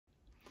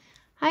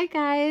Hi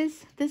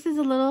guys, this is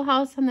a Little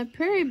House on the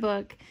Prairie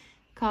book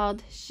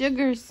called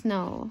Sugar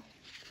Snow.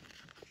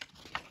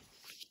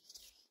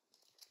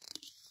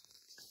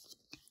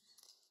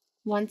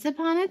 Once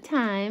upon a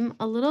time,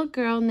 a little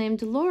girl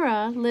named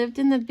Laura lived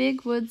in the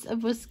big woods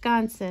of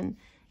Wisconsin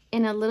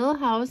in a little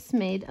house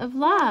made of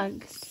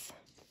logs.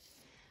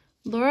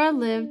 Laura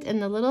lived in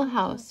the little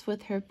house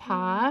with her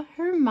pa,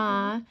 her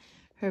ma,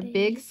 her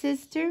big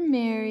sister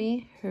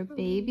Mary, her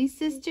baby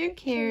sister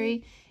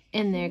Carrie,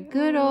 and their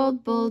good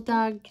old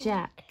bulldog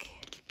Jack.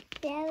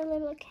 They have a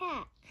little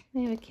cat.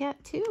 They have a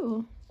cat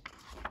too.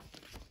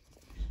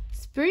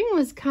 Spring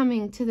was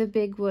coming to the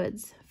big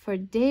woods. For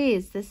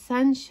days the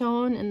sun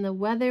shone and the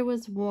weather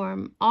was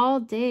warm. All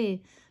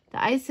day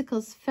the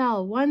icicles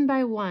fell one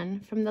by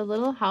one from the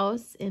little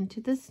house into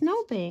the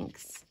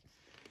snowbanks.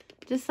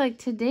 Just like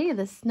today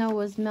the snow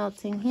was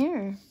melting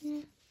here.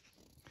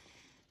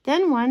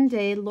 Then one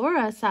day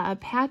Laura saw a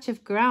patch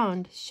of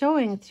ground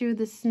showing through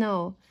the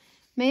snow.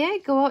 "May I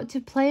go out to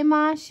play,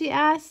 Ma?" she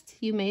asked.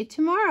 "You may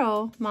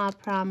tomorrow," Ma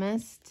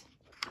promised.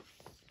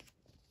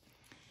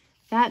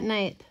 That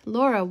night,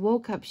 Laura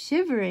woke up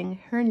shivering.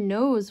 Her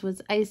nose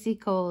was icy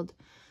cold.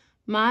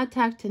 Ma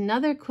tucked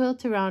another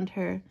quilt around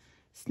her.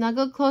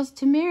 "Snuggle close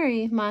to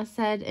Mary," Ma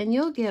said, "and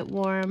you'll get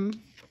warm."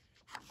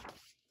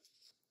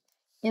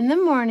 In the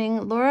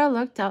morning, Laura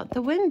looked out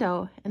the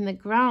window, and the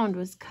ground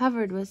was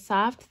covered with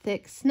soft,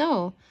 thick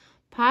snow.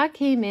 Pa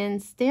came in,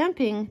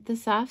 stamping the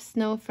soft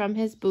snow from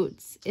his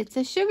boots. "It's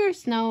a sugar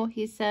snow,"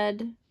 he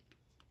said.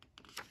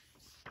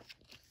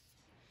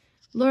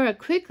 Laura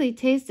quickly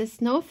tasted a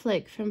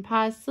snowflake from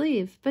Pa's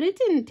sleeve, but it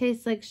didn't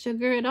taste like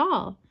sugar at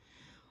all.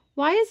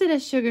 "Why is it a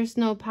sugar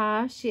snow,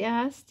 Pa?" she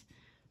asked.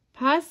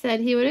 Pa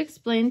said he would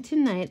explain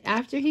tonight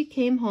after he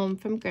came home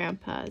from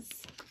Grandpa's.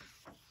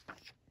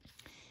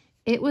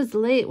 It was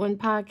late when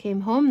Pa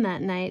came home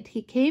that night.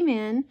 He came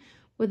in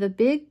with a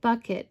big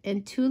bucket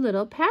and two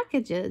little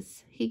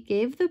packages. He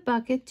gave the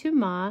bucket to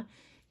Ma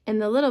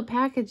and the little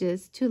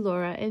packages to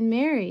Laura and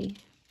Mary.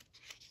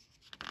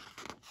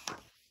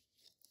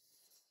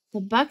 The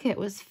bucket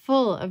was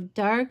full of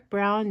dark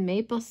brown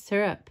maple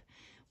syrup.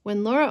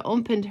 When Laura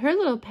opened her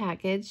little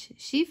package,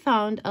 she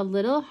found a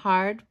little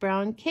hard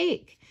brown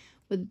cake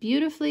with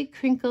beautifully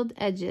crinkled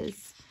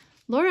edges.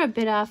 Laura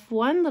bit off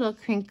one little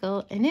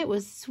crinkle, and it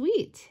was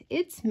sweet.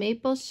 "It's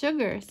maple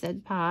sugar,"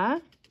 said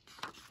Pa.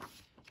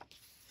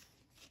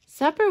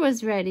 Supper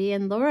was ready,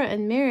 and Laura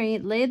and Mary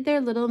laid their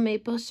little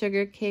maple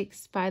sugar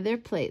cakes by their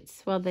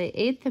plates while they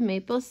ate the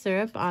maple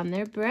syrup on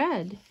their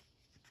bread.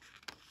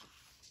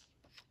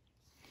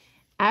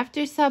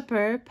 After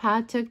supper,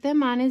 Pa took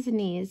them on his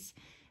knees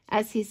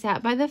as he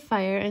sat by the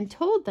fire and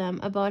told them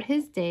about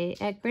his day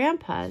at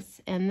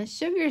Grandpa's and the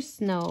sugar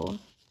snow.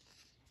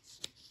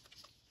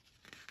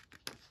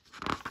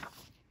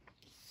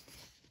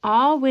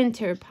 "All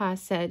winter," Pa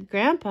said,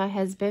 "Grandpa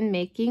has been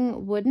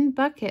making wooden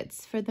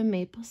buckets for the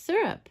maple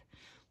syrup.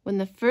 When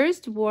the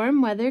first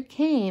warm weather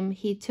came,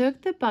 he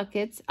took the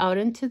buckets out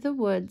into the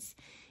woods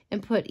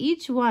and put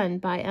each one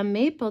by a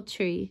maple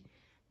tree.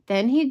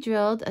 Then he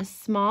drilled a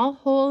small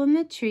hole in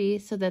the tree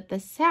so that the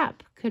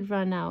sap could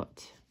run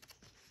out.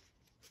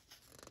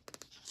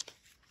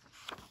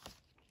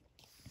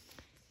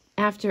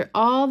 After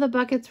all the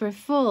buckets were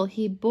full,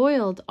 he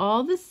boiled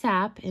all the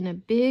sap in a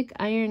big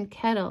iron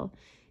kettle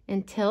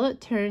until it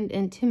turned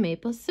into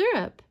maple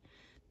syrup.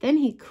 Then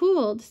he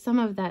cooled some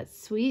of that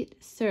sweet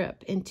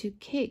syrup into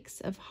cakes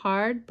of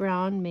hard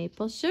brown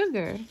maple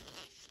sugar."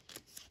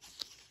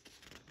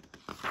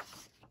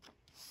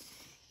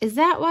 "Is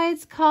that why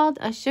it's called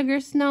a sugar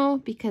snow?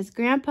 Because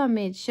Grandpa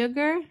made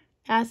sugar?"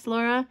 asked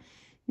Laura.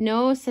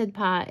 "No," said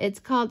Pa.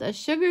 "It's called a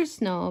sugar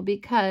snow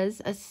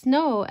because a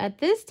snow at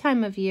this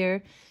time of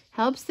year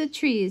helps the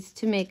trees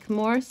to make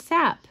more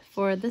sap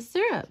for the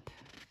syrup."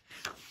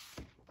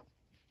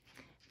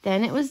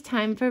 Then it was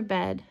time for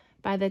bed.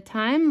 By the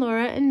time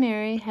Laura and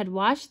Mary had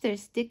washed their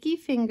sticky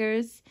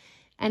fingers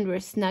and were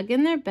snug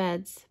in their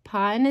beds,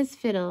 Pa and his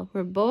fiddle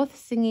were both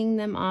singing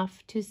them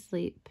off to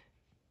sleep.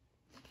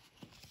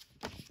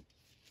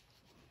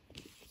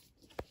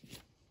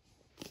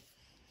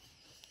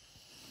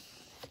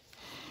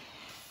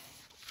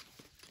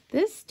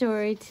 This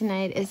story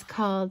tonight is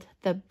called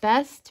The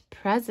Best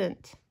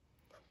Present.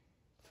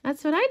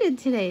 That's what I did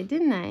today,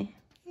 didn't I?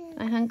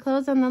 I hung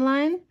clothes on the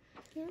line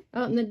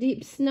out in the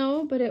deep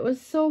snow, but it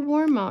was so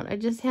warm out, I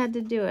just had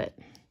to do it.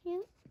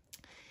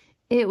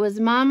 It was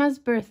Mama's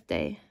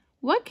birthday.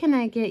 "What can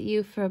I get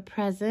you for a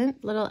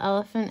present?" Little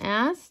Elephant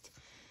asked.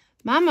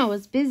 Mama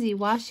was busy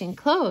washing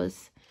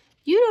clothes.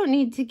 "You don't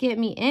need to get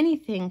me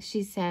anything,"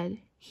 she said.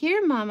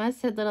 "Here, Mama,"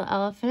 said Little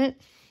Elephant.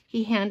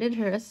 He handed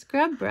her a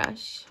scrub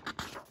brush.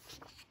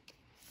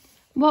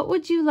 "What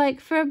would you like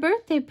for a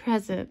birthday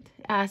present?"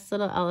 asked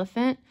Little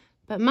Elephant,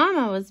 but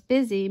Mama was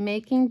busy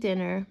making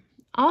dinner.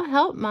 "I'll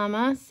help,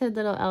 Mama," said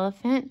Little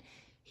Elephant.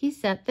 He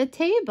set the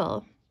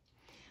table.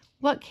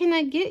 "What can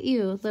I get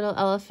you?" Little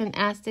Elephant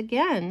asked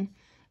again.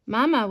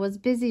 Mama was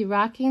busy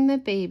rocking the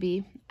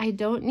baby. "I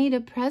don't need a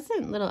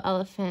present, Little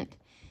Elephant."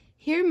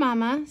 "Here,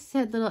 Mama,"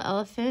 said little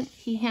elephant.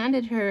 He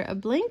handed her a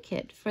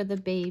blanket for the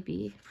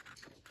baby.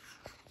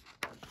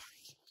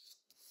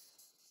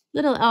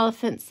 Little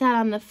elephant sat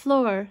on the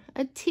floor.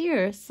 A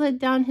tear slid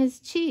down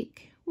his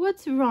cheek.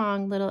 "What's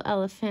wrong, little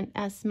elephant?"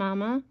 asked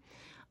Mama.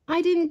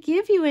 "I didn't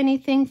give you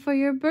anything for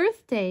your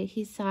birthday,"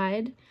 he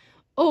sighed.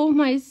 "Oh,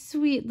 my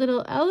sweet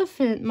little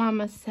elephant,"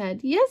 Mama said.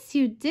 "Yes,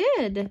 you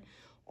did."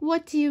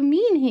 "What do you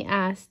mean?" he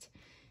asked.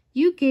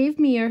 "You gave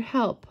me your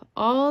help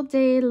all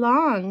day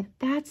long.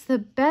 That's the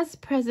best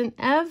present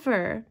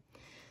ever."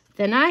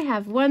 "Then I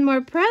have one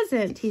more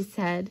present," he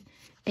said,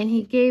 and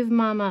he gave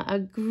Mama a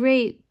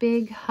great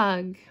big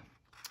hug.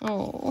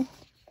 Oh.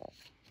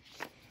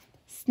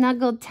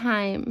 Snuggle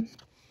time.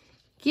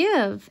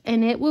 Give,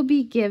 and it will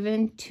be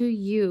given to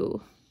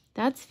you.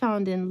 That's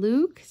found in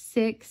Luke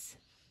 6,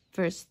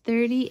 verse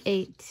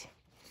 38.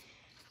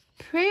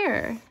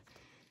 Prayer.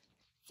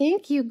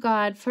 Thank you,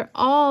 God, for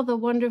all the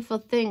wonderful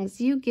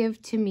things you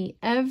give to me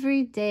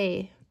every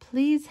day.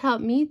 Please help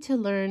me to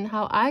learn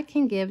how I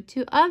can give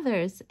to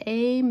others.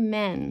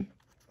 Amen.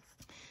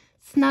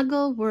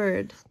 Snuggle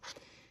word.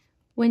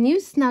 When you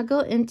snuggle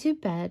into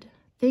bed,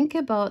 think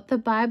about the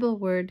Bible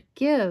word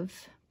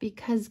give.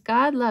 Because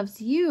God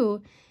loves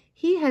you,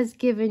 He has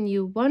given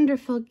you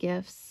wonderful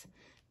gifts.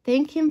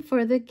 Thank Him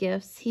for the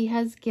gifts He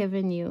has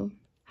given you.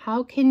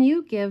 How can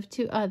you give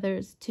to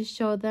others to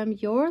show them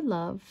your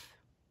love?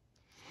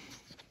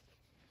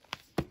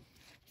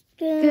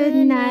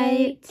 Good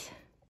night.